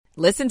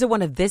Listen to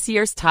one of this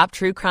year's top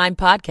true crime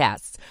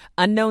podcasts.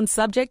 Unknown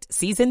Subject,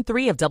 Season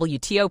 3 of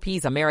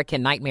WTOP's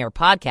American Nightmare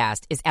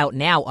podcast is out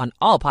now on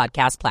all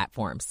podcast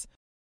platforms.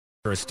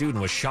 A student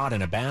was shot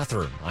in a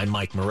bathroom. I'm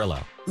Mike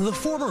Murillo. The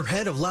former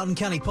head of Loudoun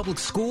County Public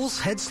Schools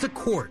heads to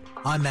court.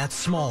 I'm Matt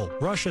Small.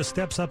 Russia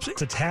steps up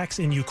its attacks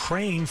in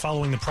Ukraine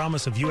following the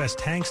promise of U.S.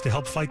 tanks to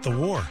help fight the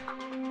war.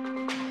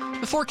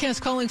 The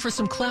forecast calling for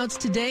some clouds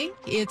today.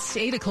 It's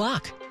 8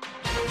 o'clock.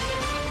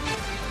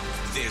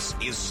 This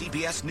is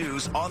CBS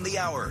News on the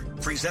Hour,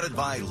 presented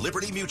by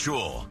Liberty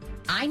Mutual.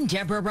 I'm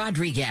Deborah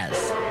Rodriguez.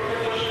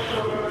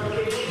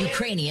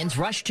 Ukrainians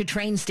rushed to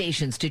train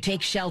stations to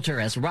take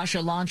shelter as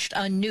Russia launched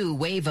a new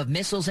wave of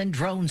missiles and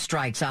drone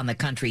strikes on the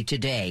country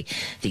today.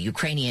 The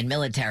Ukrainian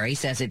military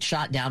says it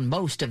shot down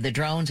most of the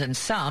drones and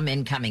some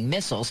incoming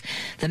missiles.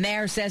 The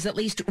mayor says at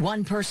least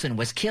one person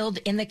was killed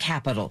in the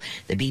capital.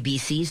 The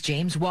BBC's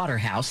James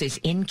Waterhouse is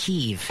in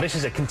Kyiv. This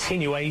is a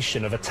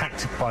continuation of a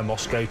tactic by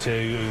Moscow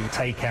to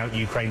take out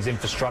Ukraine's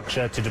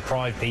infrastructure, to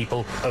deprive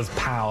people of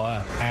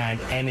power and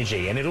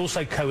energy. And it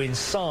also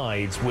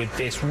coincides with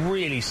this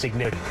really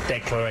significant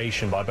declaration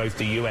by both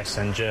the U.S.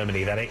 and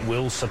Germany that it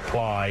will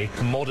supply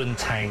modern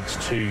tanks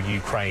to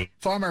Ukraine.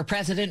 Former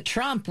President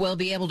Trump will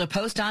be able to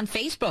post on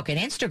Facebook and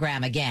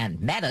Instagram again.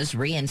 Meta's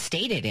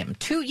reinstated him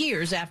 2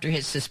 years after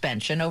his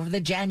suspension over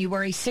the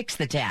January 6th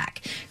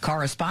attack.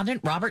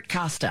 Correspondent Robert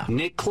Costa.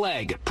 Nick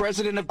Clegg,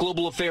 president of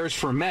global affairs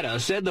for Meta,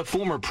 said the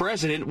former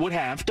president would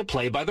have to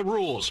play by the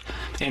rules,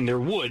 and there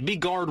would be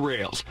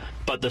guardrails.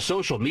 But the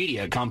social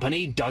media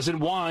company doesn't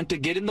want to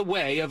get in the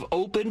way of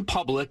open,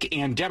 public,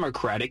 and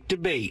democratic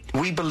debate.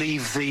 We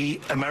believe the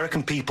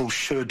American people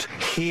should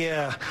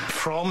hear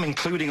from,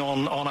 including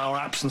on our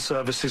apps and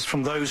services,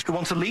 from those who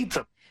want to lead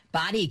them.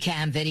 Body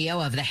cam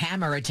video of the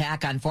hammer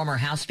attack on former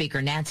House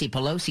Speaker Nancy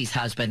Pelosi's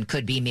husband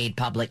could be made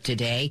public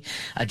today.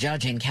 A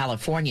judge in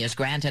California has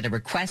granted a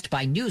request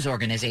by news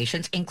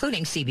organizations,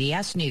 including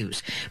CBS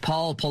News.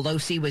 Paul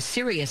Pelosi was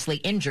seriously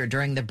injured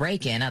during the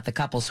break-in at the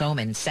couple's home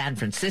in San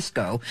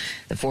Francisco.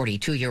 The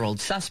 42-year-old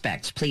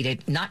suspects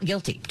pleaded not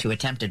guilty to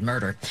attempted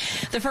murder.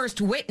 The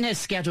first witness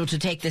scheduled to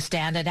take the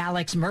stand at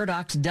Alex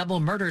Murdaugh's double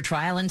murder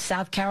trial in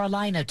South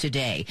Carolina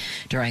today.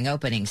 During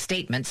opening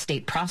statements,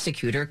 state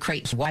prosecutor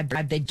Crates Weib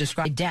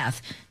described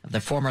death of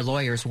the former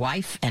lawyer's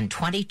wife and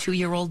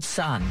 22-year-old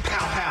son. Pow,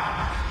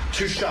 pow.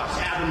 2 shots,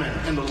 abdomen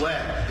and the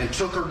leg, and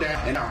took her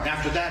down. And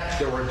after that,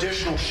 there were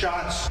additional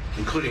shots,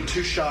 including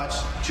 2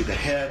 shots to the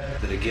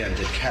head that, again,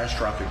 did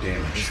catastrophic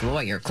damage. His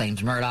lawyer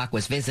claims Murdaugh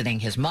was visiting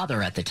his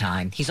mother at the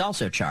time. He's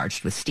also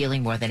charged with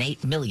stealing more than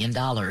 $8 million.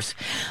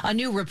 A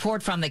new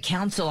report from the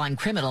Council on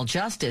Criminal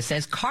Justice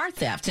says car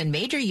thefts in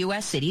major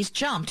U.S. cities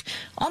jumped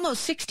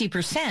almost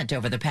 60%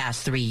 over the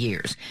past 3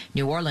 years.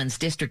 New Orleans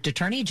District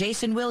Attorney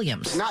Jason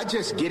Williams. Not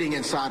just getting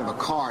inside of a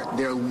car,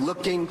 they're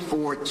looking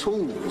for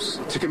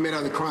tools to commit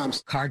other crimes.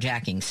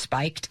 Carjacking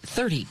spiked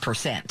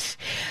 30%.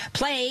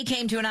 Play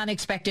came to an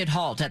unexpected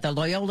halt at the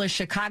Loyola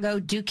Chicago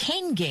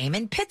Duquesne game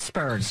in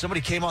Pittsburgh. Somebody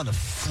came on the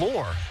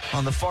floor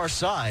on the far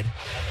side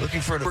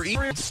looking for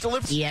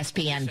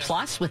ESPN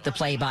Plus with the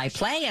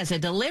play-by-play as a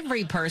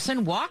delivery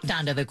person walked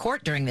onto the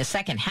court during the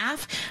second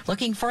half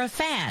looking for a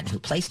fan who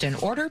placed an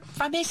order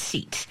from his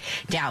seat.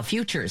 Dow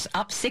futures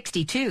up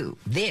 62.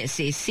 This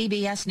is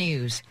CBS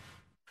News.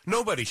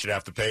 Nobody should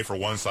have to pay for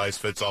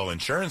one-size-fits-all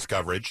insurance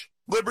coverage.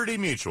 Liberty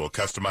Mutual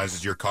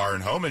customizes your car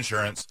and home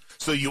insurance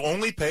so you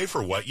only pay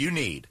for what you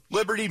need.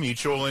 Liberty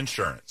Mutual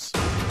Insurance.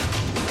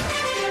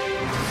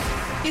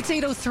 It's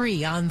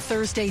 8:03 on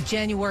Thursday,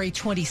 January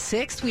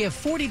 26th. We have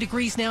 40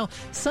 degrees now,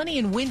 sunny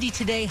and windy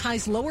today,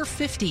 highs lower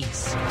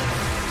 50s.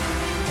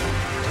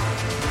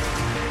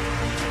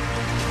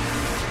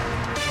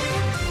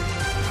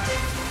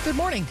 Good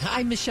morning.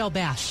 I'm Michelle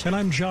Bash. And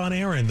I'm John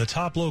Aaron. The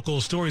top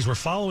local stories we're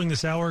following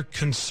this hour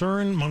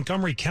concern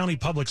Montgomery County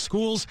Public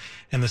Schools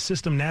and the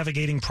system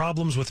navigating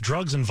problems with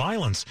drugs and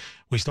violence.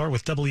 We start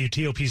with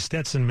WTOP's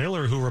Stetson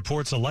Miller, who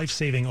reports a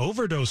life-saving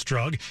overdose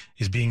drug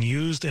is being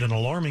used at an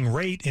alarming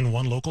rate in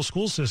one local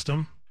school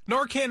system.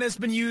 Narcan has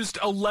been used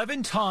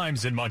 11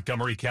 times in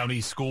Montgomery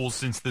County schools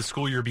since the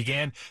school year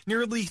began,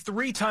 nearly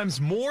 3 times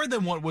more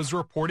than what was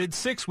reported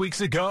 6 weeks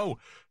ago.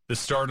 The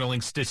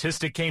startling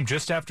statistic came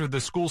just after the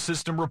school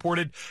system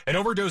reported an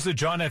overdose at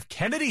John F.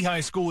 Kennedy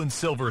High School in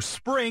Silver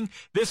Spring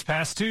this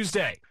past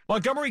Tuesday.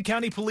 Montgomery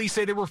County Police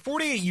say there were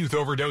 48 youth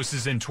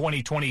overdoses in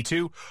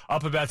 2022,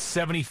 up about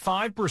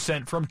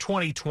 75% from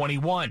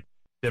 2021.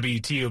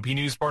 WTOP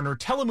News partner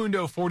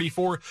Telemundo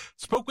 44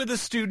 spoke with a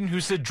student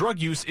who said drug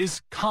use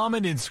is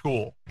common in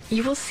school.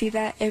 You will see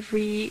that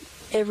every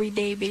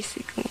day,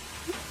 basically,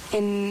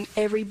 in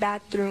every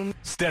bathroom.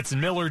 Stetson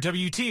Miller,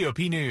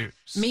 WTOP News.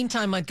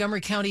 Meantime,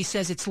 Montgomery County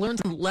says it's learned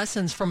some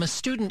lessons from a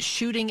student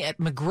shooting at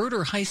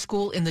Magruder High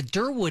School in the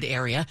Durwood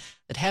area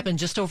that happened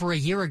just over a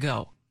year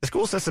ago. The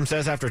school system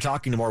says after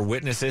talking to more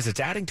witnesses, it's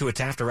adding to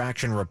its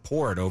after-action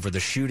report over the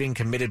shooting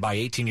committed by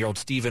 18-year-old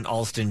Stephen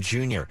Alston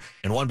Jr.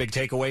 And one big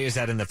takeaway is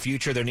that in the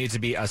future, there needs to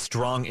be a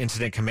strong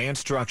incident command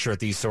structure at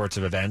these sorts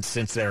of events,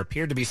 since there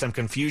appeared to be some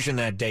confusion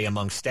that day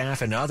among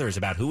staff and others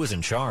about who was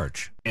in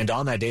charge. And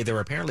on that day, there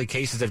were apparently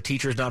cases of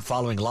teachers not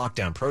following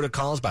lockdown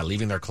protocols by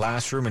leaving their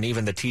classroom, and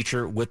even the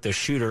teacher with the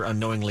shooter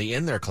unknowingly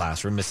in their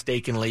classroom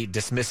mistakenly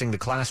dismissing the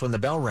class when the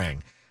bell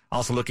rang.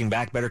 Also looking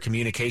back, better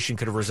communication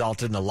could have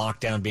resulted in the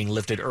lockdown being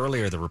lifted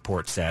earlier, the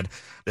report said.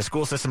 The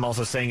school system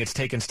also saying it's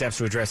taken steps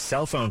to address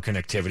cell phone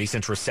connectivity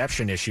since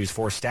reception issues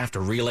forced staff to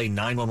relay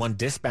 911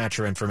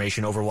 dispatcher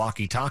information over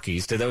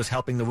walkie-talkies to those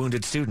helping the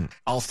wounded student.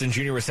 Alston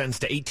Jr. was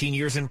sentenced to 18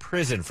 years in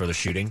prison for the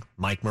shooting.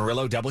 Mike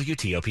Murillo,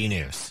 WTOP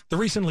News. The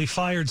recently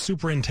fired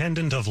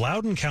superintendent of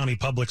Loudoun County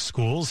Public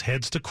Schools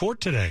heads to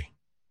court today.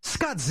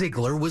 Scott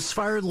Ziegler was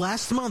fired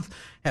last month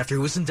after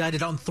he was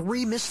indicted on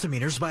 3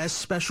 misdemeanors by a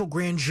special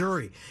grand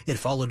jury. It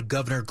followed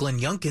Governor Glenn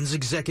Youngkin's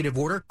executive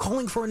order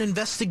calling for an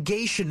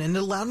investigation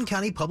into Loudoun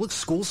County Public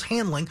Schools'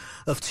 handling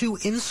of 2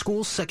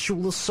 in-school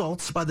sexual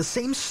assaults by the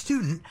same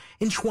student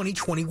in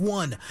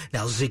 2021.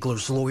 Now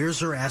Ziegler's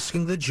lawyers are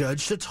asking the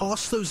judge to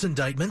toss those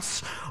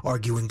indictments,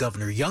 arguing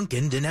Governor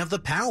Youngkin didn't have the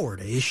power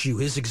to issue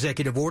his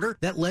executive order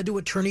that led to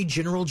Attorney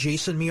General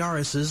Jason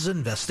Miyares'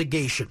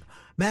 investigation.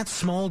 Matt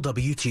Small,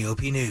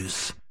 WTOP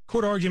News.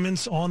 Court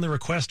arguments on the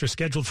request are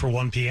scheduled for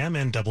 1 p.m.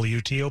 and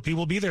WTOP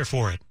will be there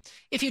for it.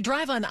 If you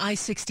drive on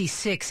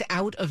I-66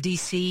 out of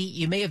D.C.,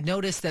 you may have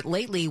noticed that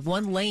lately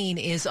one lane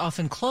is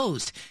often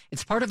closed.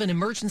 It's part of an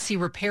emergency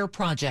repair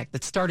project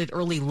that started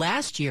early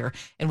last year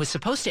and was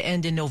supposed to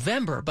end in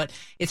November, but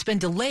it's been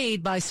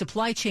delayed by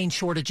supply chain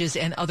shortages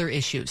and other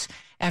issues.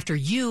 After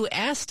you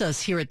asked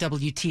us here at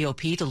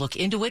WTOP to look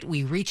into it,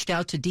 we reached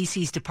out to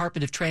D.C.'s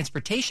Department of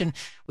Transportation,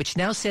 which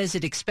now says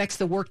it expects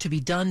the work to be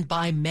done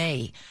by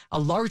May. A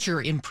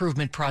larger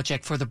improvement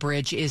project for the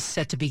bridge is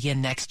set to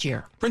begin next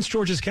year. Prince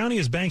George's County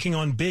is banking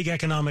on big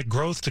economic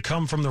growth to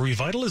come from the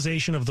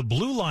revitalization of the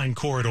Blue Line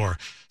corridor,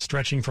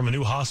 stretching from a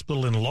new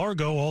hospital in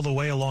Largo all the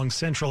way along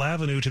Central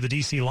Avenue to the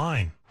D.C.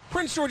 line.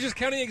 Prince George's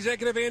County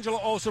Executive Angela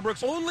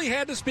Alsobrooks only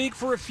had to speak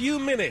for a few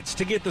minutes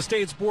to get the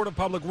state's Board of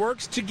Public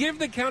Works to give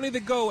the county the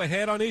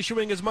go-ahead on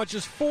issuing as much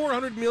as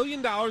 $400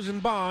 million in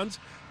bonds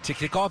to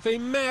kick off a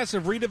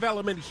massive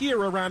redevelopment here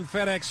around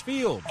FedEx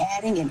Field.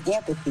 Adding an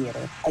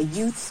amphitheater, a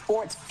youth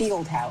sports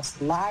field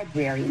house,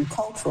 library, and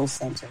cultural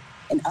center,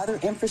 and other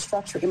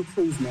infrastructure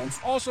improvements.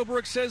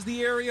 Alsobrooks says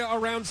the area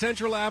around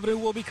Central Avenue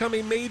will become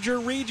a major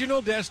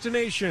regional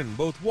destination,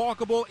 both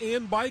walkable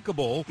and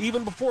bikeable.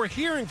 Even before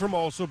hearing from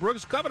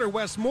Alsobrooks, Governor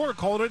Wes Moore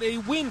called it a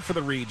win for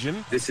the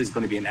region. This is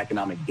going to be an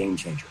economic game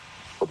changer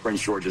for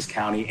Prince George's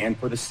County and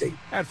for the state.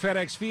 At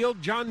FedEx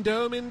Field, John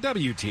Dome in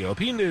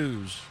WTOP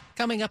News.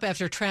 Coming up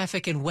after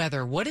traffic and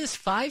weather, what is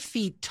 5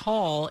 feet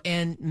tall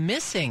and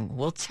missing?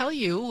 We'll tell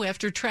you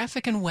after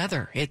traffic and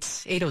weather.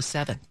 It's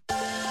 8:07.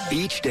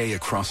 Each day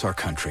across our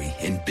country,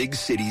 in big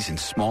cities and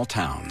small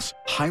towns,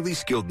 highly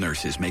skilled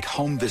nurses make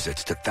home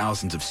visits to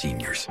thousands of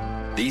seniors.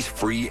 These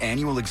free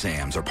annual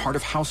exams are part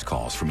of house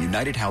calls from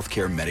United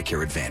Healthcare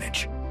Medicare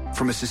Advantage.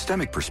 From a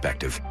systemic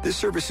perspective, this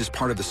service is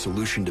part of the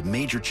solution to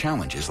major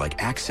challenges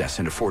like access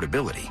and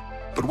affordability.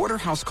 But what are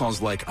house calls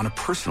like on a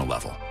personal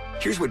level?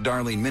 Here's what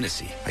Darlene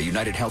Minissi, a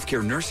United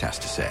Healthcare nurse, has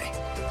to say.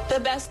 The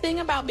best thing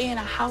about being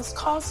a house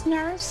calls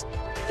nurse,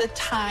 the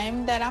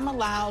time that I'm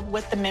allowed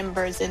with the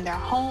members in their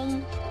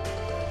home.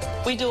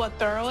 We do a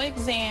thorough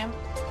exam.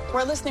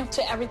 We're listening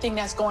to everything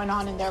that's going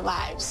on in their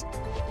lives.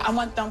 I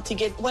want them to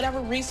get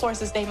whatever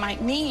resources they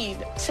might need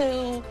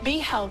to be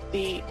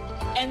healthy,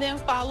 and then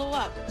follow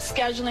up,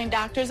 scheduling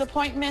doctor's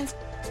appointments.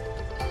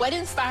 What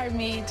inspired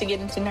me to get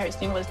into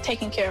nursing was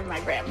taking care of my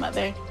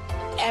grandmother.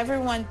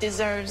 Everyone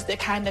deserves the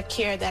kind of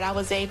care that I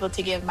was able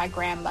to give my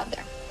grandmother.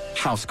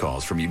 House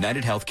calls from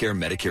United Healthcare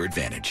Medicare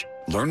Advantage.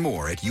 Learn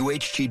more at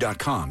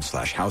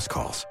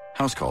uhg.com/housecalls.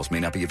 House calls may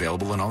not be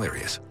available in all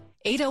areas.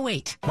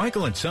 8:08.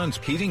 Michael & Son's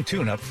heating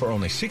tune-up for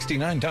only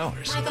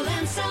 $69. Michael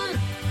 & Son.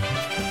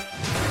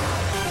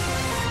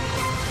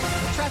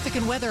 Traffic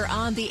and weather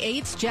on the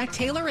 8th. Jack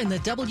Taylor in the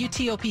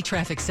WTOP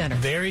Traffic Center.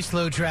 Very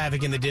slow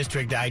traffic in the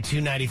district.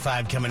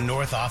 I-295 coming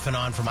north off and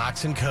on from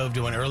Oxon Cove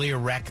to an earlier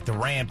wreck at the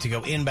ramp to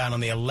go inbound on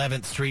the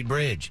 11th Street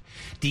Bridge.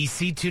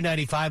 DC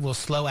 295 will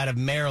slow out of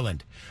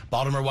Maryland.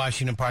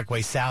 Baltimore-Washington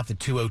Parkway south at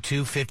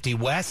 202, 50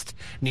 west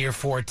near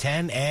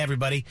 410.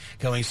 Everybody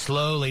going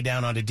slowly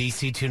down onto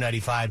DC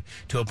 295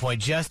 to a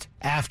point just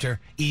after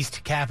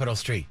East Capitol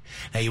Street.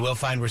 Now you will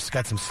find we've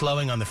got some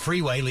slowing on the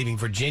freeway leaving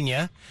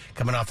Virginia,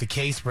 coming off the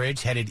Case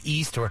Bridge, headed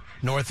east or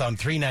north on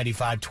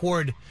 395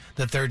 toward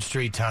the 3rd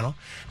Street Tunnel.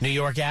 New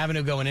York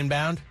Avenue going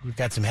inbound. We've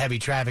got some heavy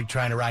traffic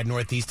trying to ride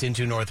northeast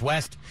into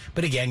northwest,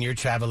 but again, your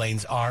travel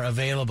lanes are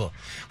available.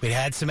 We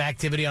had some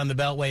activity on the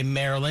Beltway,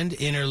 Maryland,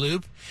 Inner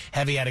Loop.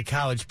 Heavy out of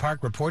College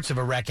Park. Reports of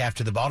a wreck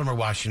after the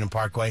Baltimore-Washington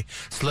Parkway.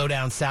 Slow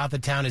down south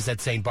of town is at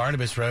St.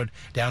 Barnabas Road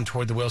down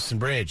toward the Wilson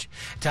Bridge.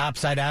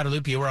 Topside outer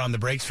loop, you were on the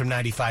brakes from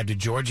 95 to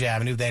Georgia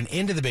Avenue, then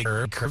into the big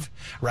curve,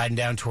 riding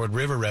down toward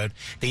River Road.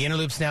 The Inner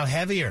Loop's now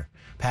heavier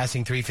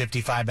passing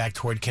 355 back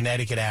toward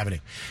Connecticut Avenue.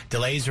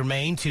 Delays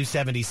remain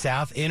 270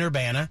 south in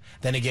Urbana.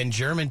 Then again,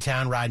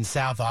 Germantown riding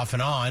south off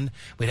and on.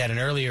 We'd had an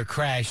earlier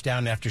crash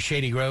down after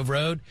Shady Grove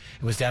Road.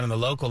 It was down in the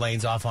local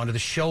lanes off onto the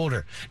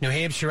shoulder. New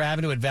Hampshire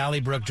Avenue at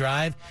Valley Brook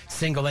Drive.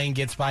 Single lane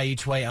gets by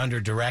each way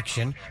under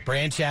direction.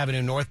 Branch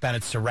Avenue northbound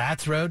at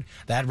Surratt's Road.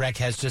 That wreck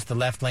has just the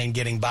left lane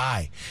getting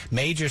by.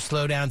 Major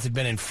slowdowns have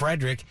been in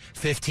Frederick.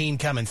 15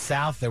 coming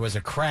south. There was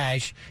a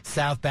crash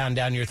southbound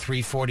down near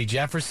 340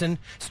 Jefferson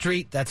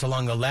Street. That's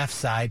along the left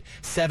side.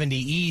 70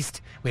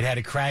 east. We'd had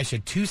a crash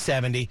at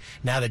 270.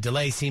 Now the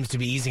delay seems to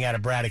be easing out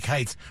of Braddock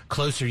Heights.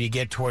 Closer you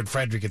get toward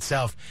Frederick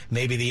itself,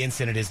 maybe the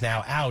incident is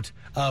now out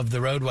of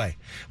the roadway.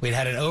 We'd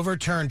had an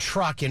overturned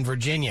truck in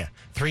Virginia.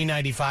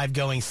 395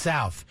 going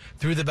south.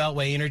 Through the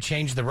Beltway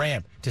interchange, the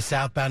ramp to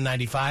southbound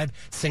 95.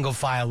 Single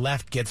file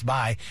left gets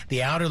by.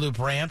 The outer loop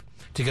ramp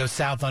to go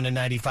south onto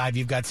 95,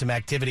 you've got some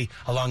activity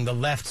along the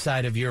left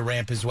side of your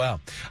ramp as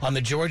well. On the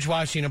George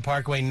Washington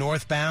Parkway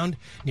northbound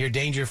near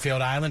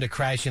Dangerfield Island, a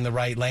crash in the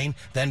right lane.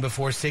 Then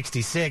before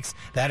 66,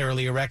 that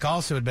earlier wreck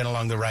also had been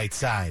along the right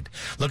side.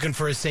 Looking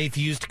for a safe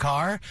used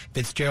car?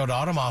 Fitzgerald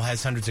Auto Mall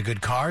has hundreds of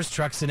good cars,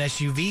 trucks, and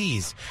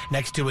SUVs.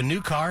 Next to a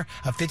new car,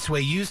 a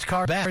Fitzway used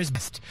car is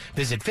best.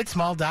 Visit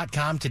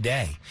fitzmall.com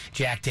today.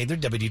 Jack Taylor,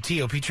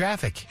 WTOP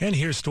Traffic. And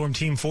here's Storm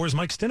Team 4's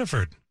Mike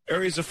Stiniford.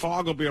 Areas of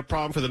fog will be a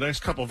problem for the next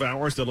couple of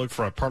hours. They'll look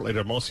for a partly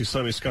to mostly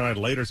sunny sky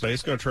later today.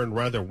 It's going to turn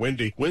rather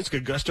windy. Winds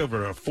could gust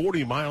over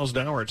 40 miles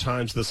an hour at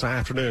times this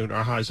afternoon.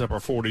 Our highs upper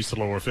 40s to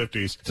lower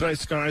 50s. Tonight,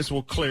 skies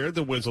will clear.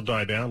 The winds will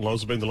die down.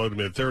 Lows will be in the low to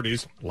mid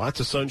 30s. Lots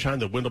of sunshine.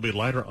 The wind will be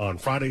lighter on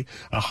Friday.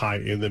 A high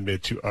in the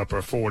mid to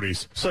upper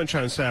 40s.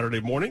 Sunshine Saturday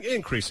morning.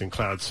 Increasing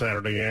clouds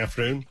Saturday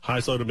afternoon.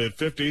 Highs low to mid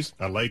 50s.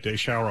 A late day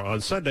shower on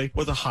Sunday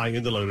with a high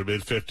in the low to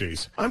mid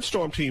 50s. I'm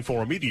Storm Team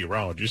 4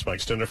 meteorologist Mike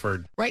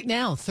Stiniford. Right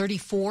now,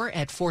 34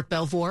 at Fort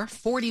Belvoir,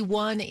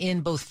 41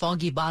 in both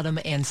Foggy Bottom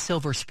and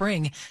Silver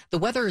Spring. The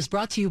weather is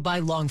brought to you by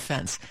Long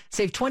Fence.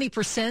 Save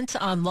 20%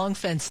 on Long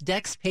Fence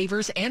decks,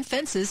 pavers, and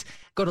fences.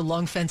 Go to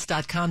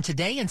longfence.com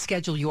today and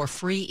schedule your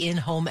free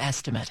in-home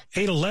estimate.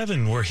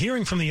 811, we're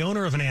hearing from the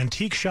owner of an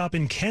antique shop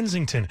in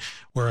Kensington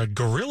where a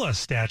gorilla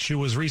statue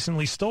was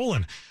recently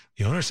stolen.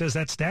 The owner says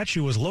that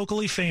statue was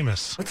locally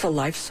famous. It's a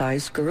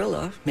life-size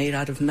gorilla made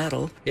out of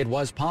metal. It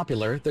was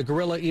popular. The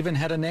gorilla even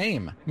had a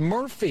name,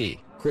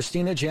 Murphy.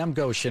 Christina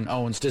Jamgoshin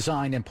owns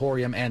Design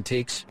Emporium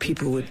Antiques.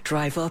 People would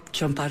drive up,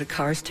 jump out of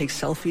cars, take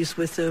selfies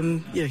with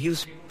him. You know, he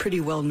was pretty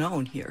well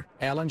known here.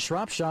 Alan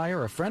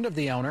Shropshire, a friend of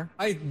the owner.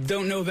 I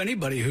don't know of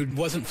anybody who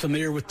wasn't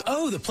familiar with,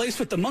 the place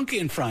with the monkey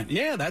in front.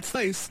 Yeah, that's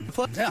nice.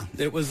 Yeah,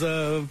 it was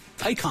a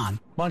icon.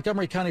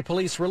 Montgomery County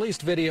Police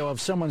released video of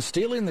someone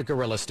stealing the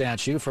gorilla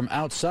statue from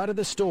outside of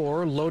the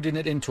store, loading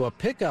it into a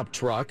pickup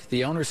truck.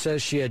 The owner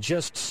says she had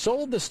just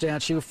sold the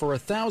statue for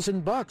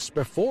 $1,000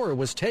 before it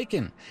was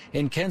taken.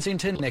 In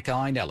Kensington, Nick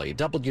Einelli,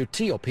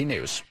 WTOP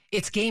News.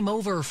 It's game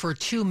over for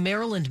two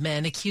Maryland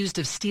men accused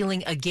of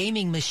stealing a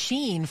gaming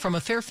machine from a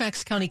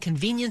Fairfax County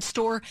convenience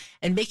store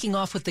and making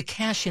off with the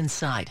cash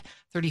inside.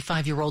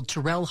 35-year-old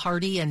Terrell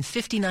Hardy and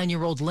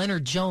 59-year-old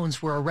Leonard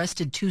Jones were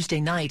arrested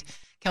Tuesday night.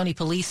 County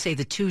police say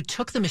the two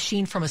took the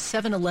machine from a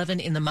 7-Eleven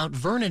in the Mount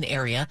Vernon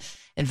area.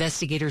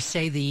 Investigators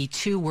say the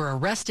two were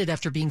arrested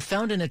after being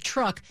found in a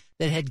truck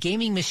that had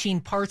gaming machine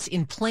parts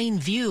in plain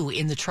view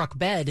in the truck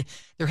bed.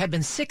 There have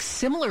been 6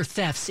 similar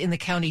thefts in the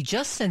county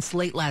just since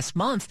late last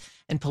month,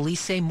 and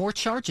police say more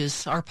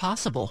charges are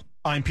possible.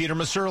 I'm Peter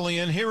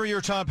Masurlian. Here are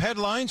your top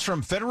headlines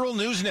from Federal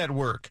News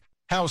Network.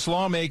 House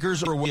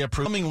lawmakers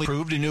overwhelmingly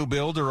approved a new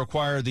bill to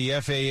require the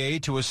FAA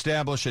to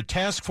establish a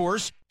task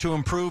force to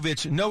improve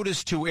its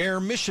notice-to-air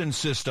mission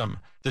system.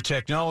 The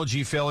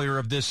technology failure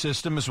of this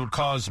system would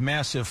cause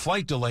massive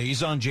flight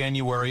delays on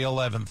January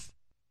 11th.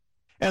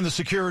 And the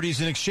Securities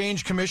and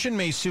Exchange Commission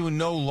may soon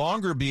no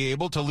longer be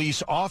able to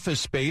lease office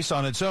space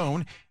on its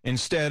own.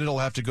 Instead, it'll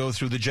have to go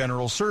through the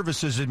General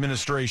Services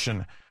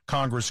Administration.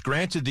 Congress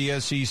granted the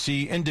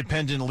SEC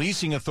independent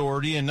leasing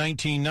authority in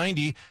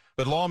 1990,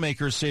 but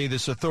lawmakers say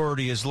this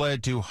authority has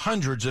led to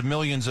hundreds of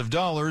millions of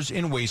dollars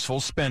in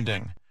wasteful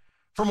spending.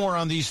 For more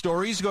on these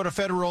stories, go to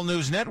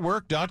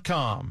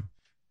federalnewsnetwork.com.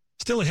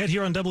 Still ahead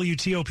here on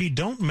WTOP,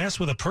 don't mess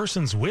with a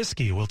person's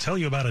whiskey. We'll tell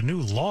you about a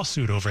new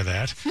lawsuit over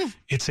that.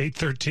 It's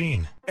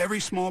 8:13. Every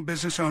small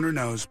business owner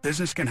knows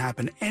business can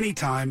happen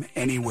anytime,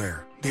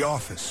 anywhere. The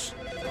office,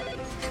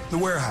 the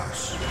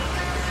warehouse,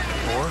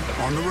 or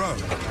on the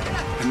road.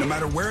 And no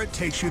matter where it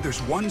takes you,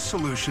 there's one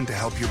solution to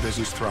help your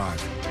business thrive.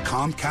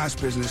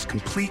 Comcast Business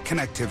Complete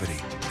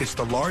Connectivity. It's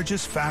the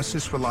largest,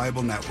 fastest,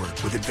 reliable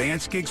network with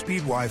advanced gig speed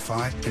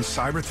Wi-Fi and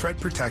cyber threat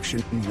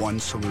protection in one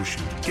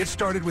solution. Get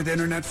started with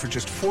internet for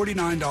just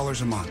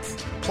 $49 a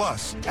month.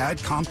 Plus, add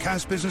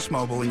Comcast Business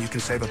Mobile and you can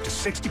save up to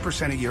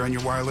 60% a year on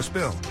your wireless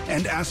bill.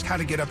 And ask how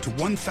to get up to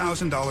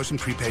 $1,000 in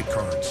prepaid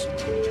cards.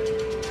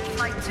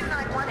 Flight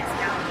 291 is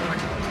now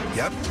reporting.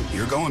 Yep,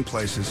 you're going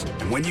places.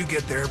 And when you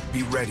get there,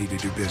 be ready to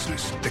do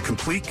business. The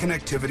complete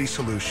connectivity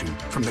solution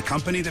from the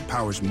company that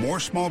powers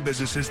more small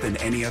businesses than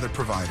any other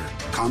provider.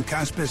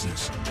 Comcast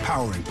Business,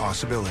 powering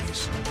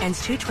possibilities.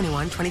 Ends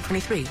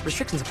 2/21/2023.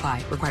 Restrictions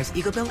apply. Requires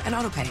Eagle Bill and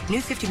AutoPay.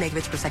 New 50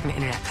 megabits per second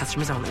internet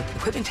customers only.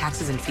 Equipment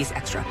taxes and fees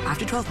extra.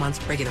 After 12 months,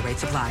 regular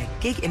rates apply.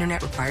 Gig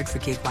internet required for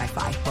gig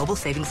Wi-Fi. Mobile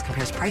savings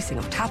compares pricing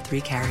of top 3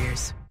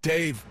 carriers.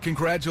 Dave,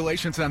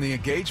 congratulations on the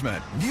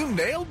engagement. You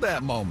nailed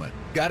that moment.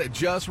 Got it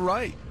just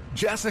right.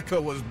 Jessica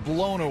was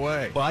blown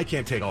away. Well, I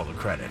can't take all the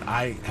credit.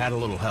 I had a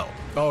little help.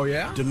 Oh,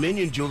 yeah?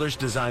 Dominion Jewelers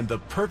designed the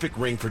perfect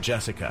ring for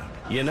Jessica.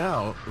 You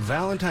know,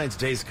 Valentine's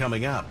Day's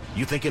coming up.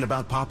 You thinking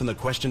about popping the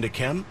question to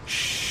Kim?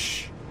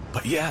 Shh.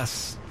 But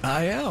yes,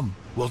 I am.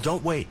 Well,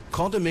 don't wait.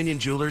 Call Dominion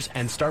Jewelers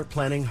and start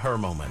planning her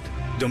moment.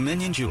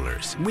 Dominion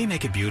Jewelers. We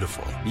make it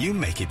beautiful. You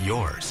make it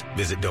yours.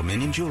 Visit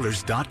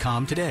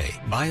DominionJewelers.com today.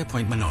 By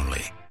appointment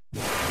only.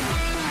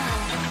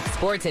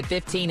 Sports at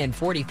 15 and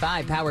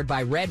 45, powered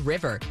by Red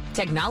River.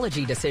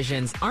 Technology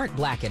decisions aren't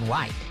black and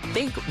white.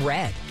 Think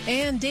red.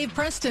 And Dave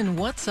Preston,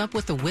 what's up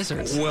with the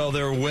Wizards? Well,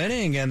 they're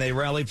winning, and they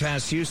rally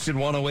past Houston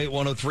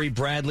 108-103.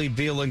 Bradley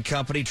Beal and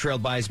company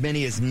trailed by as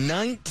many as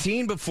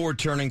 19 before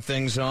turning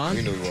things on.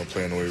 We knew we weren't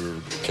playing the way we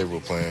were capable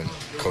of playing.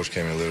 Coach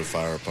came in and lit a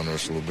fire up under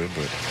us a little bit,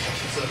 but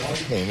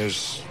I mean,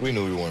 we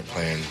knew we weren't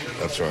playing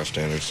up to our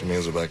standards. I mean, it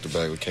was a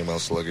back-to-back. We came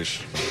out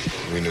sluggish.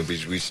 We knew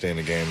we'd stay in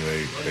the game.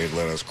 They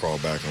let us crawl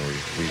back, and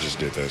we just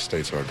did that.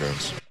 Stayed to our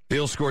guns.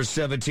 Beal scores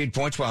 17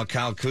 points, while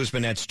Kyle Kuzma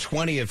nets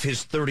 20 of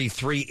his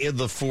 33 in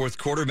the fourth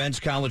quarter.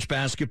 Men's college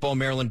basketball,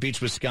 Maryland beats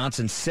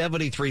Wisconsin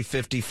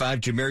 73-55.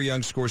 Jameer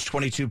Young scores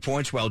 22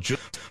 points, while Joe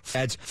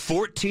adds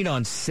 14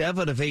 on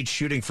 7 of 8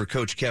 shooting for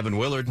Coach Kevin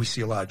Willard. We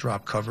see a lot of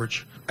drop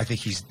coverage. I think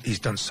he's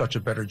done such a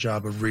better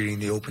job of reading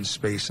the open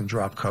space and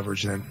drop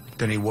coverage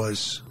than he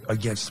was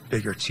against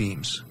bigger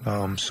teams.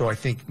 So I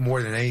think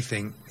more than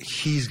anything,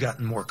 he's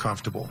gotten more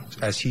comfortable.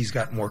 As he's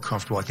gotten more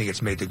comfortable, I think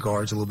it's made the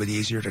guards a little bit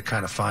easier to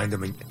kind of find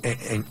them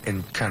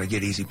and kind of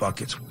get easy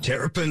buckets.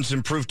 Terrapins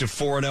improved to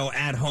 4-0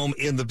 at home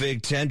in the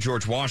Big Ten.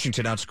 George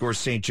Washington outscores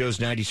St. Joe's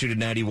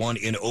 92-91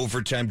 in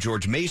overtime.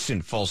 George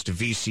Mason falls to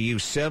VCU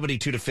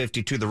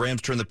 72-52. The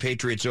Rams turn the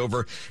Patriots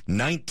over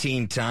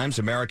 19 times.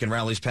 American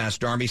rallies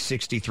past Army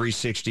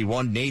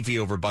 63-61. Navy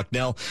over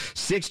Bucknell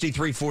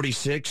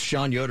 63-46.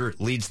 Sean Yoder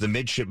leads the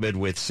midshipmen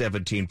with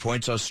 17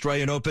 points.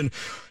 Australian Open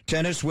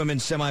tennis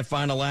women's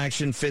semifinal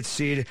action. 5th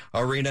seed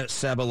Arina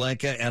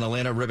Sabalenka and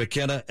Elena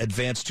Rybakina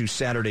advance to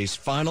Saturday's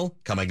final.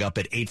 Coming up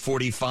at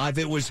 8:45.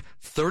 It was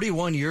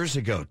 31 years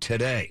ago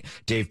today.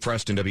 Dave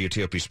Preston,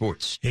 WTOP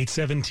Sports.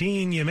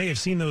 8:17. You may have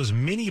seen those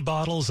mini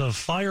bottles of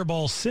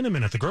Fireball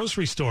cinnamon at the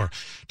grocery store.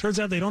 Turns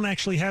out they don't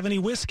actually have any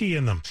whiskey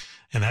in them.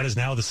 And that is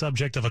now the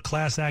subject of a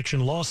class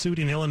action lawsuit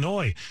in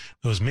Illinois.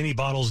 Those mini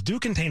bottles do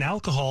contain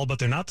alcohol, but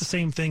they're not the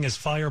same thing as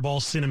Fireball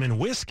cinnamon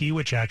whiskey,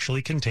 which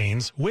actually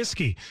contains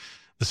whiskey.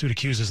 The suit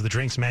accuses the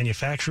drink's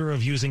manufacturer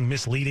of using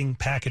misleading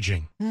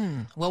packaging.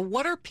 Well,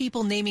 what are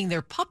people naming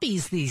their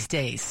puppies these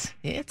days?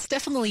 It's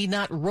definitely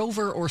not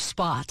Rover or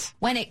Spot.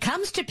 When it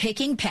comes to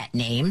picking pet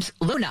names,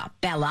 Luna,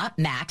 Bella,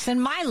 Max,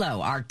 and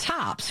Milo are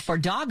tops for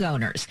dog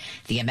owners.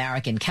 The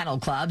American Kennel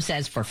Club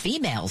says for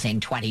females in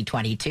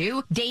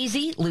 2022,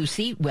 Daisy,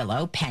 Lucy,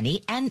 Willow,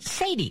 Penny, and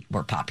Sadie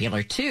were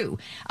popular too.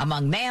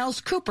 Among males,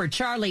 Cooper,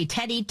 Charlie,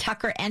 Teddy,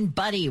 Tucker, and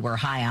Buddy were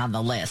high on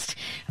the list.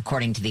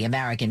 According to the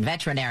American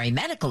Veterinary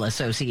Medical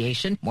Association,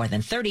 more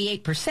than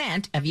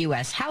 38% of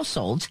U.S.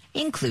 households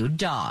include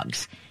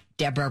dogs.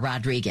 Deborah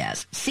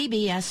Rodriguez,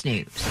 CBS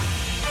News.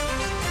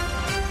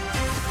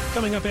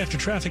 Coming up after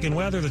traffic and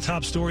weather, the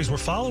top stories we're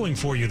following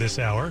for you this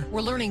hour. We're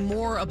learning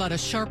more about a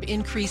sharp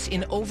increase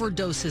in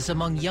overdoses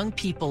among young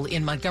people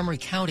in Montgomery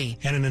County.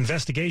 And an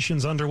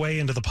investigation's underway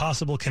into the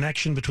possible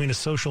connection between a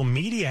social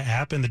media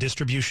app and the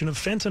distribution of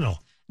fentanyl.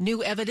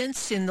 New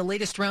evidence in the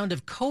latest round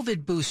of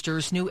COVID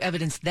boosters, new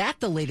evidence that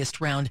the latest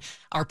round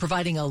are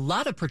providing a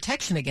lot of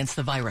protection against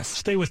the virus.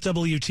 Stay with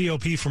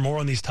WTOP for more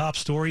on these top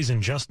stories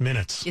in just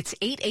minutes. It's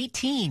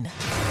 8:18.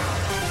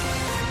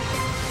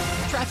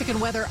 Traffic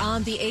and weather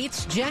on the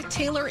 8th. Jack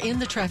Taylor in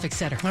the traffic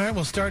center. All right,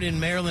 we'll start in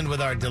Maryland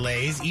with our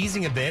delays.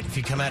 Easing a bit if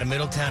you come out of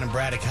Middletown and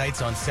Braddock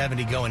Heights on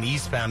 70 going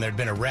eastbound. There'd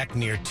been a wreck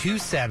near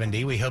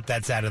 270. We hope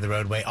that's out of the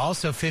roadway.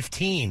 Also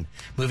 15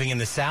 moving in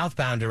the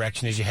southbound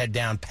direction as you head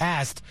down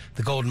past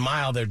the Golden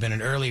Mile. There'd been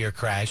an earlier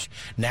crash.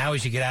 Now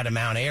as you get out of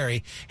Mount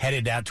Airy,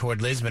 headed out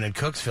toward Lisbon and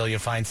Cooksville, you'll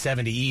find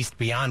 70 east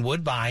beyond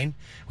Woodbine.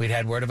 We'd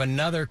had word of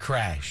another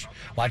crash.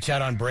 Watch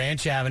out on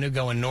Branch Avenue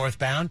going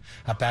northbound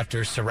up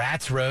after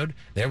Surratt's Road.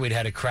 There we'd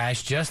had a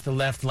crash. Just the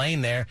left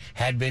lane there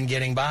had been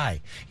getting by.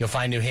 You'll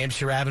find New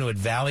Hampshire Avenue at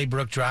Valley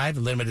Brook Drive,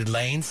 limited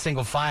lanes,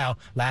 single file,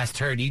 last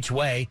heard each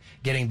way,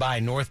 getting by.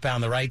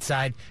 Northbound the right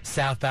side,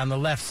 southbound the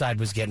left side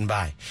was getting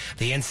by.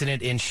 The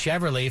incident in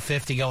Cheverly,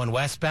 50 going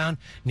westbound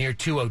near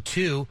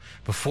 202.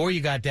 Before you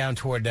got down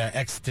toward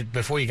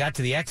before you got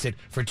to the exit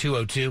for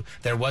 202,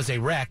 there was a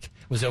wreck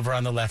was over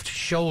on the left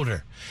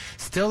shoulder.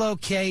 Still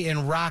okay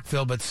in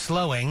Rockville, but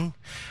slowing.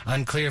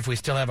 Unclear if we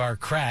still have our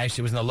crash.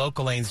 It was in the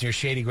local lanes near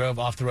Shady Grove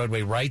off the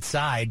roadway right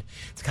side.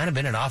 It's kind of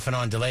been an off and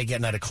on delay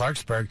getting out of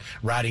Clarksburg,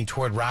 riding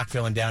toward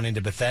Rockville and down into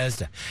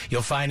Bethesda.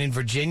 You'll find in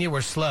Virginia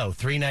we're slow.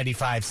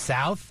 395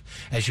 south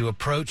as you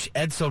approach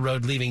Edsel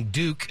Road leaving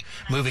Duke,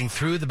 moving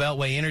through the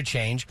Beltway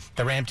interchange.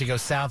 The ramp to go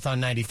south on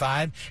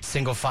 95,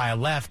 single file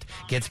left,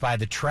 gets by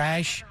the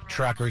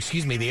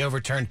the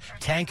overturned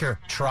tanker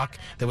truck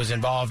that was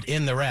involved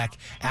in the wreck.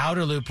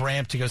 Outer loop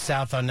ramp to go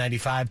south on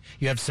 95.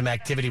 You have some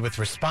activity with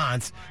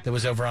response that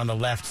was over on the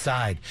left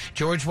side.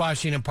 George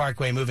Washington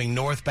Parkway moving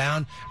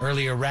northbound.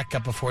 Earlier wreck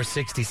up before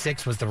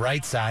 66 was the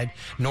right side.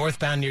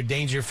 Northbound near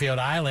Dangerfield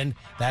Island,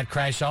 that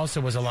crash also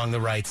was along the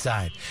right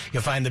side.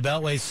 You'll find the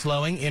Beltway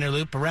slowing, inner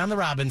loop around the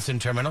Robinson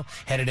Terminal,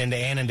 headed into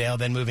Annandale,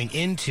 then moving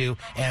into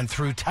and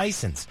through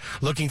Tysons.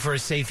 Looking for a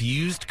safe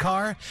used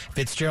car?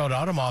 Fitzgerald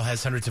Auto Mall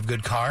has hundreds of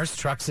good cars,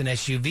 trucks, and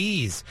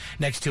SUVs.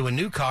 Next to a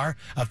new car,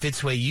 a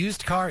Fitzway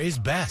used car is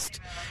best.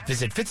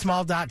 Visit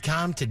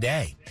fitzmall.com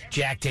today.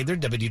 Jack Taylor,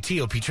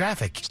 WTOP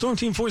Traffic. Storm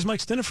Team 4's Mike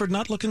Stiniford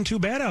not looking too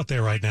bad out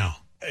there right now.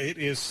 It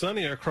is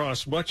sunny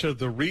across much of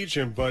the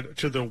region, but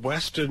to the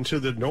west and to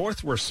the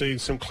north, we're seeing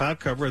some cloud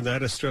cover, and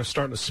that is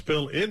starting to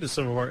spill into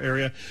some of our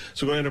area.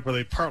 So we're going to end up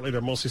with a partly to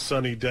mostly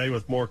sunny day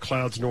with more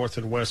clouds north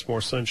and west,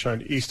 more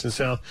sunshine east and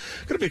south.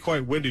 Going to be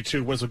quite windy,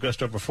 too. Winds will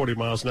gust over 40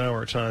 miles an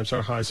hour at times.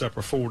 Our highs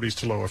upper 40s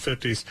to lower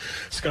 50s.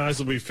 Skies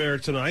will be fair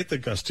tonight. The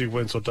gusty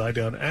winds will die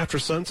down after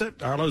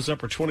sunset. Our lows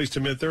upper 20s to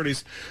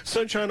mid-30s.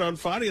 Sunshine on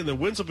Friday, and the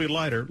winds will be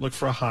lighter. Look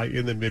for a high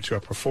in the mid to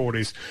upper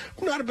 40s.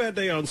 Not a bad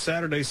day on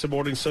Saturday. Some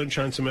morning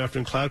sunshine, some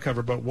afternoon cloud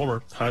cover, but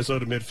warmer. Highs low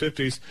to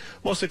mid-50s.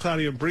 Mostly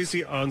cloudy and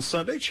breezy on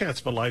Sunday. Chance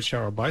of a light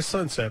shower by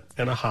sunset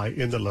and a high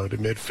in the low to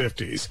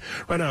mid-50s.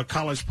 Right now,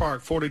 College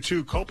Park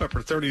 42,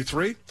 Culpeper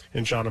 33.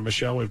 In John and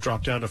Michelle, we've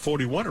dropped down to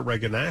 41 at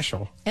Reagan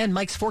National. And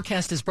Mike's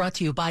forecast is brought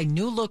to you by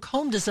New Look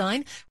Home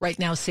Design. Right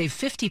now, save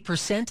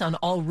 50% on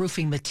all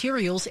roofing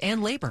materials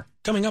and labor.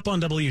 Coming up on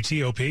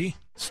WTOP.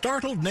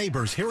 Startled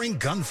neighbors hearing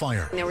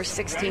gunfire. There were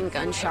 16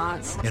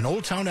 gunshots. In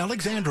Old Town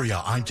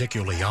Alexandria, I'm Dick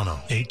Uliano.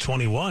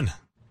 821.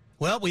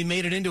 Well, we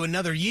made it into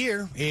another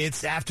year.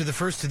 It's after the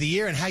first of the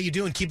year, and how you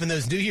doing keeping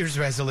those New Year's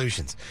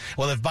resolutions?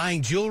 Well, if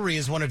buying jewelry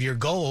is one of your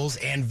goals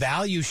and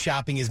value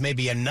shopping is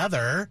maybe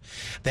another,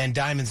 then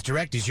Diamonds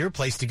Direct is your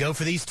place to go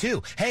for these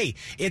two. Hey,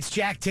 it's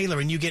Jack Taylor,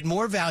 and you get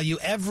more value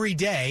every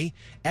day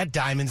at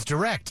Diamonds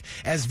Direct.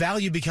 As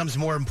value becomes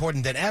more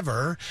important than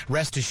ever,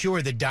 rest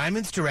assured that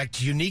Diamonds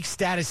Direct's unique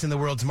status in the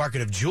world's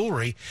market of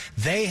jewelry,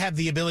 they have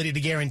the ability to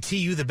guarantee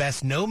you the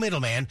best no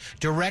middleman,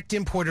 direct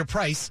importer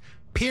price,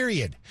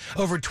 period.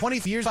 Over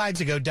 20 years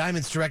ago,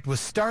 Diamonds Direct was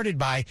started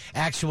by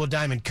actual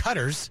diamond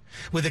cutters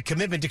with a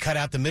commitment to cut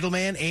out the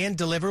middleman and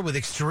deliver with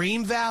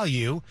extreme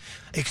value,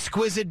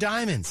 exquisite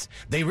diamonds.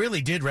 They really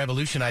did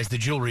revolutionize the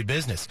jewelry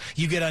business.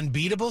 You get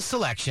unbeatable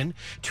selection,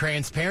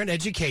 transparent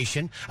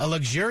education, a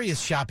luxurious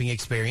shopping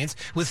experience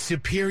with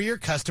superior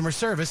customer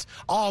service,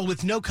 all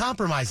with no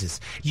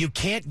compromises. You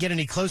can't get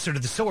any closer to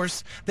the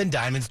source than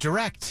Diamonds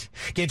Direct.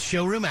 Get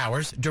showroom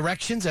hours,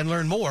 directions, and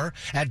learn more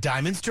at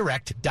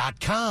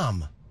diamondsdirect.com.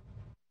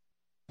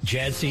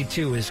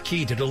 JADC2 is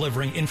key to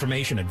delivering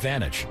information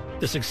advantage.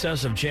 The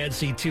success of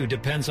JADC2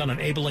 depends on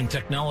enabling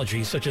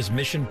technology such as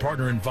Mission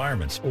Partner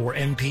Environments, or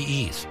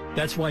MPEs.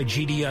 That's why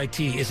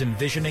GDIT is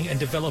envisioning and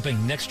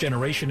developing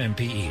next-generation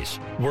MPEs.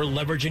 We're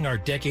leveraging our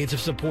decades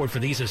of support for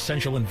these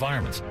essential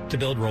environments to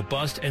build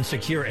robust and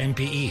secure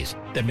MPEs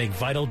that make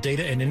vital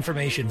data and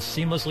information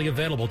seamlessly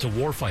available to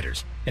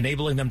warfighters,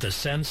 enabling them to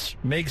sense,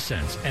 make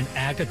sense, and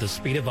act at the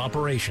speed of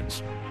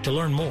operations. To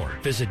learn more,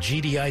 visit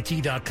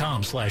gdit.com/MPE.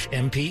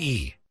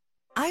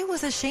 I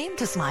was ashamed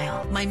to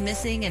smile. My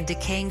missing and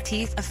decaying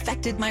teeth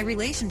affected my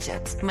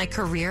relationships, my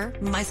career,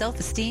 my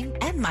self-esteem,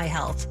 and my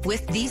health.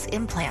 With these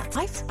implants,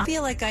 I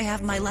feel like I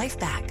have my life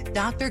back.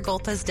 Dr.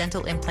 Golpa's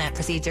dental implant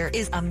procedure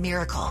is a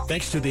miracle.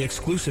 Thanks to the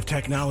exclusive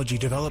technology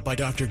developed by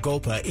Dr.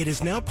 Golpa, it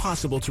is now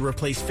possible to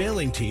replace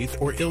failing teeth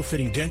or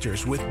ill-fitting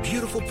dentures with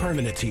beautiful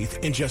permanent teeth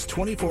in just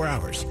 24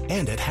 hours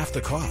and at half the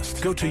cost.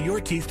 Go to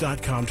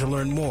yourteeth.com to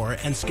learn more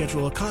and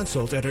schedule a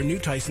consult at our new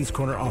Tysons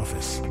Corner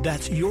office.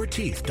 That's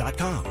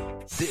yourteeth.com.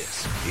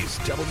 This is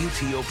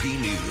WTOP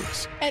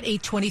News. At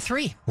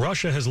 8:23.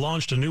 Russia has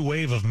launched a new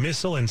wave of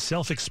missile and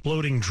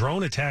self-exploding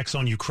drone attacks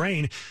on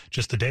Ukraine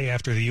just a day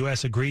after the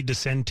U.S. agreed to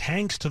send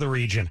tanks to the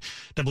region.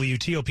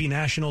 WTOP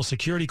national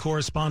security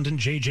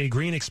correspondent J.J.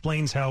 Green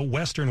explains how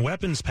Western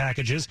weapons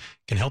packages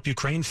can help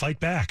Ukraine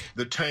fight back.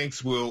 The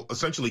tanks will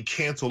essentially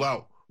cancel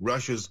out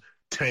Russia's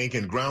tank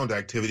and ground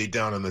activity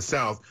down in the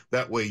south.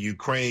 That way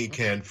Ukraine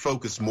can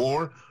focus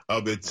more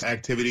of its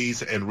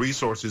activities and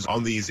resources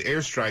on these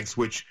airstrikes,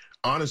 which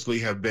honestly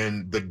have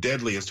been the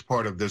deadliest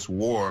part of this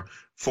war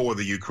for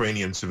the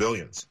Ukrainian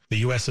civilians. The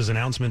U.S.'s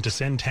announcement to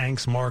send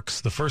tanks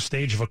marks the first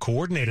stage of a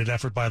coordinated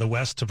effort by the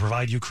West to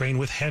provide Ukraine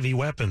with heavy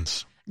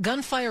weapons.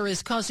 Gunfire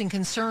is causing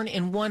concern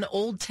in one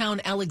Old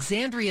Town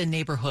Alexandria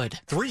neighborhood.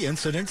 3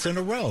 incidents in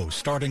a row,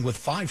 starting with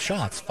 5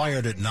 shots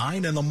fired at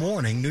 9 in the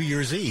morning New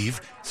Year's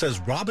Eve, says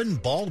Robin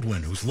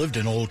Baldwin, who's lived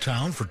in Old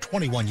Town for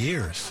 21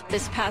 years.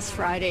 This past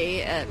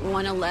Friday at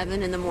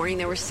 1:11 in the morning,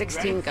 there were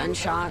 16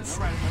 gunshots.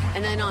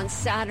 And then on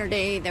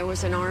Saturday, there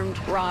was an armed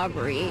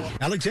robbery.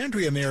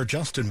 Alexandria Mayor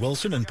Justin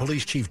Wilson and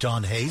Police Chief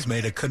Don Hayes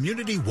made a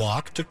community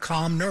walk to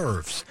calm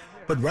nerves.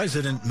 But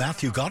resident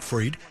Matthew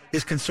Gottfried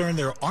is concerned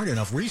there aren't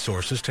enough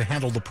resources to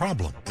handle the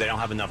problem. They don't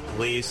have enough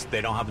police.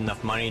 They don't have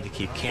enough money to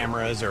keep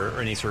cameras or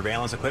any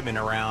surveillance equipment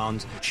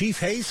around.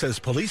 Chief Hayes says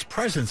police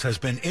presence has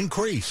been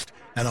increased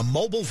and a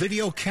mobile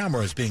video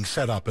camera is being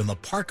set up in the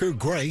Parker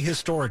Gray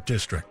Historic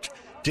District.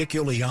 Dick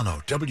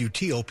Iuliano,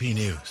 WTOP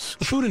News.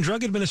 The Food and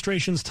Drug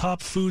Administration's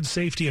top food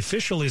safety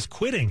official is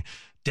quitting.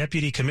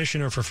 Deputy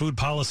Commissioner for Food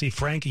Policy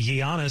Frank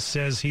Yiannis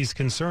says he's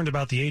concerned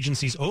about the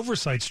agency's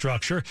oversight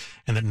structure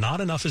and that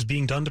not enough is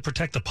being done to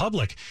protect the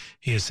public.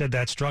 He has said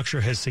that structure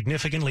has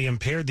significantly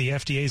impaired the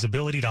FDA's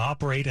ability to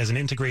operate as an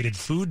integrated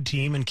food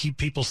team and keep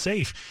people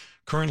safe.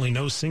 Currently,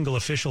 no single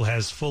official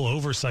has full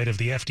oversight of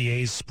the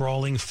FDA's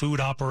sprawling food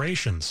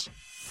operations.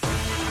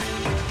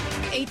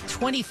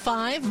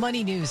 8:25,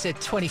 Money News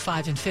at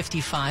 25 and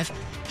 55.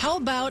 How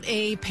about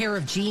a pair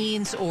of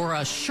jeans or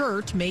a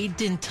shirt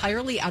made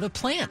entirely out of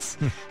plants?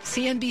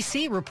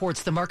 CNBC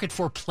reports the market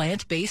for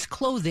plant-based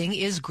clothing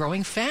is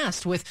growing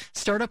fast, with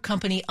startup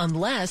company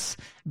Unless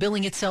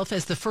billing itself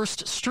as the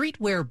first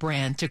streetwear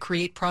brand to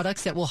create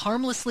products that will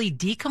harmlessly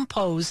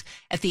decompose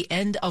at the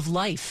end of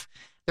life.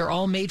 They're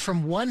all made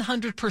from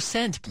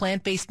 100%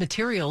 plant-based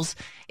materials.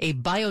 A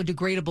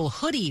biodegradable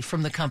hoodie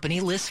from the company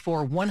lists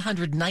for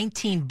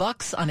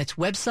 $119 on its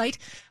website,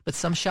 but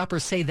some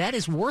shoppers say that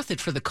is worth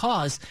it for the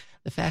cause.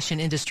 The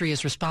fashion industry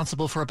is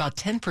responsible for about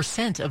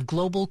 10% of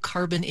global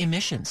carbon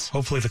emissions.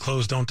 Hopefully the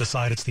clothes don't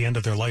decide it's the end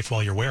of their life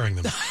while you're wearing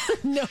them.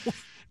 No.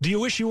 Do you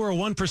wish you were a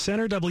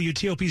 1%er?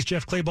 WTOP's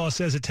Jeff Claybaugh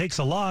says it takes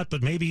a lot,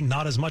 but maybe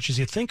not as much as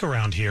you think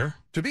around here.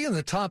 To be in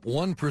the top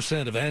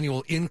 1% of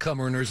annual income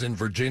earners in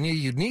Virginia,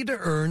 you'd need to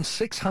earn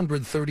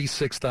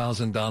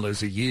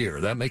 $636,000 a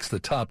year. That makes the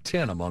top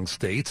 10 among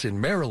states.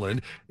 In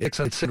Maryland, it's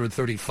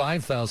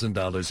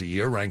 $635,000 a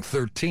year, ranked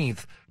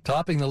 13th.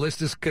 Topping the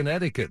list is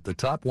Connecticut. The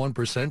top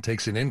 1%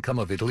 takes an income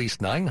of at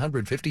least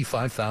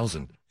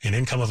 $955,000. An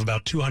income of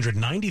about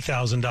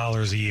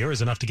 $290,000 a year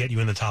is enough to get you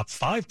in the top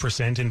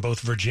 5% in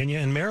both Virginia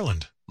and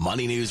Maryland.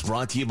 Money News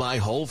brought to you by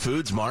Whole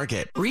Foods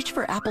Market. Reach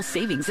for apple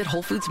savings at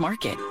Whole Foods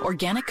Market.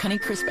 Organic Honey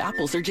Crisp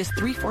apples are just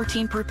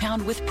 $3.14 per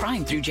pound with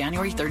Prime through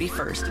January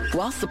 31st.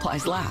 While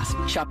supplies last,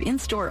 shop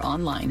in-store or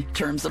online.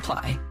 Terms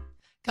apply.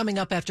 Coming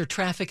up after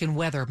traffic and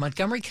weather,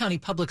 Montgomery County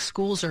Public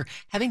Schools are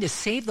having to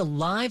save the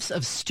lives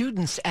of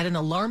students at an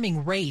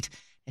alarming rate.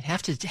 It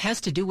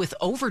has to do with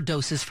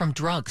overdoses from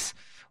drugs.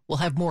 We'll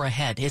have more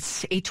ahead.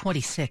 It's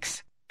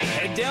 8:26.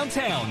 Head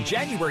downtown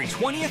January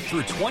 20th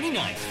through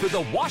 29th for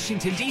the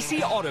Washington,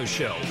 D.C. Auto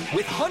Show.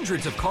 With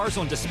hundreds of cars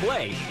on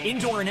display,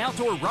 indoor and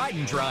outdoor ride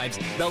and drives,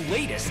 the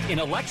latest in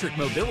electric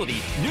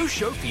mobility, new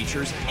show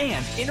features,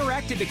 and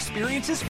interactive experiences